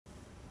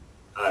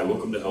Hi,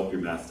 welcome to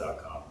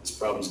helpyourmath.com. This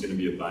problem is going to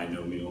be a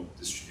binomial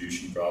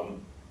distribution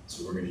problem.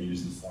 So we're going to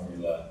use the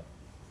formula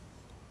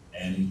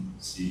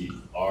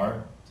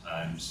NCR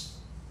times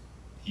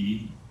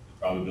P, the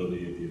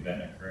probability of the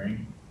event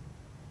occurring,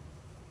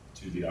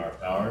 to the R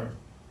power,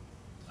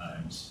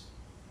 times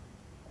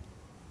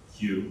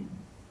Q,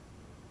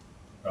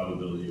 the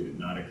probability of it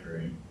not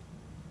occurring,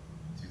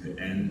 to the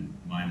N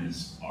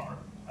minus R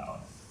power.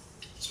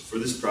 So for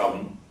this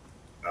problem,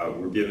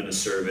 we're given a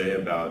survey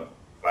about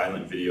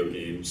violent video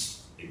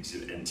games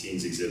and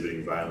teens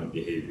exhibiting violent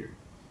behavior.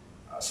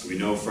 So we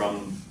know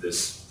from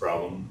this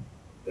problem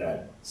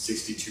that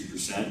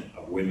 62%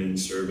 of women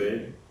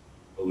surveyed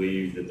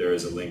believe that there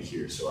is a link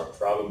here. So our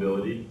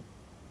probability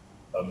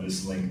of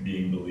this link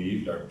being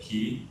believed, our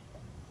P,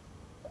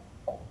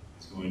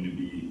 is going to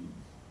be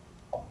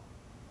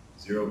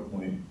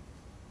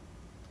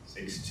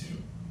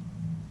 0.62.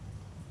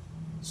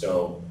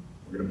 So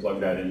we're going to plug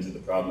that into the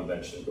problem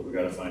eventually, but we've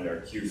got to find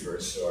our Q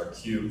first. So our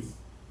Q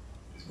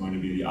is going to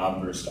be the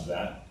obverse of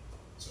that.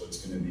 So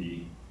it's going to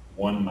be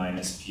 1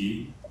 minus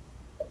P.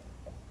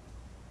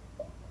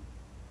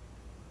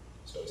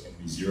 So it's going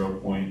to be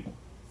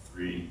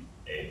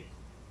 0.38.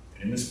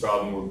 And in this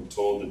problem, we're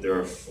told that there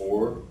are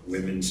 4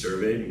 women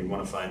surveyed, and we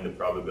want to find the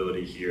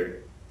probability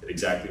here that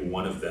exactly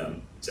one of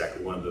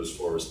those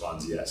 4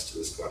 responds yes to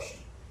this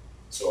question.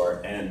 So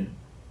our N,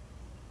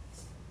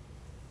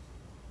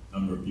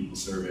 number of people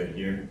surveyed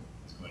here,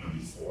 is going to be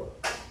 4.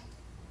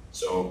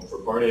 So for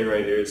part A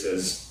right here, it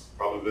says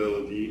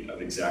probability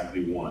of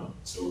exactly 1.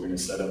 So we're going to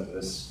set up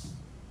this,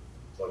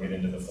 plug it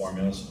into the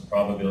formula. So the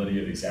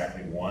probability of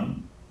exactly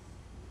 1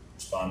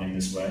 responding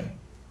this way.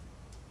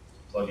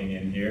 Plugging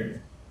in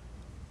here,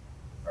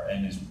 our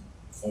N is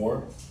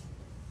 4.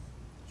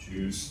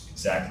 Choose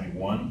exactly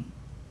 1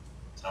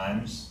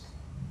 times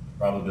the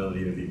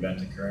probability of the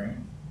event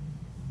occurring.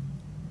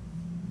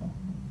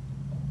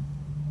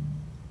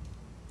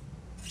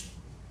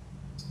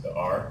 To the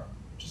R,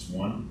 which is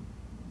 1.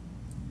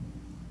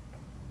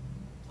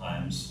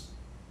 Times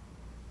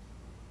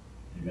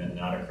the event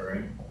not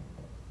occurring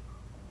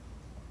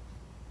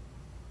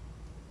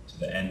to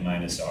the N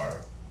minus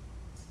R,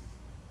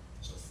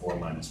 so 4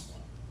 minus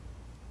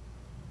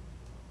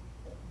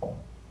 1.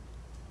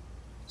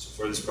 So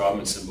for this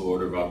problem, it's simple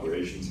order of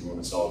operations. You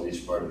want to solve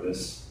each part of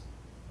this.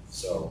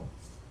 So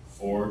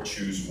 4,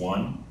 choose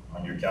 1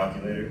 on your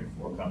calculator,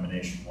 4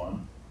 combination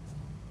 1.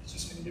 It's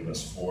just going to give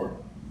us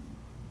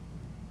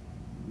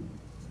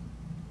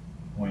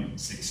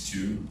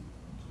 4.62.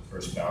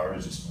 First power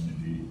is just going to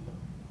be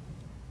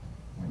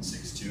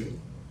 0.62,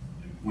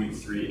 and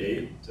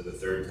 0.38 to the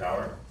third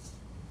power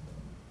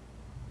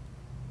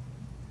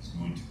is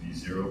going to be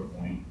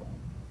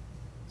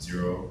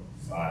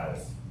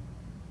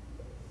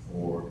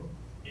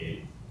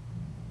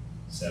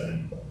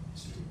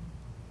 0.054872.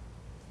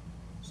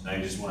 So now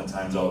you just want to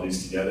times all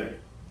these together.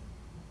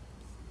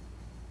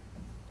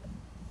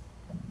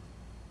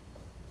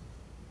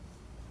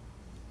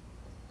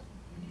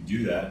 When you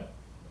do that,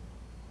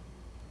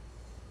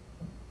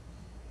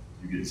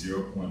 you get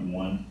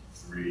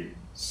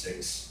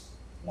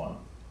 0.1361.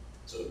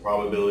 So the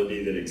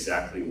probability that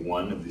exactly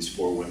 1 of these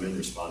 4 women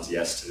responds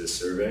yes to this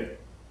survey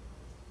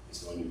is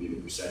going to be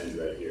the percentage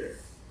right here.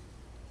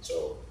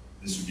 So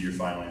this would be your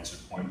final answer,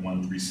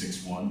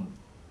 0.1361,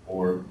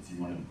 or if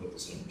you wanted to put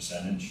this in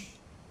percentage,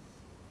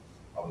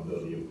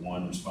 probability of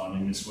 1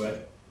 responding this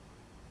way,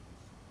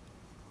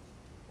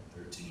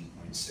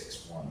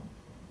 13.61.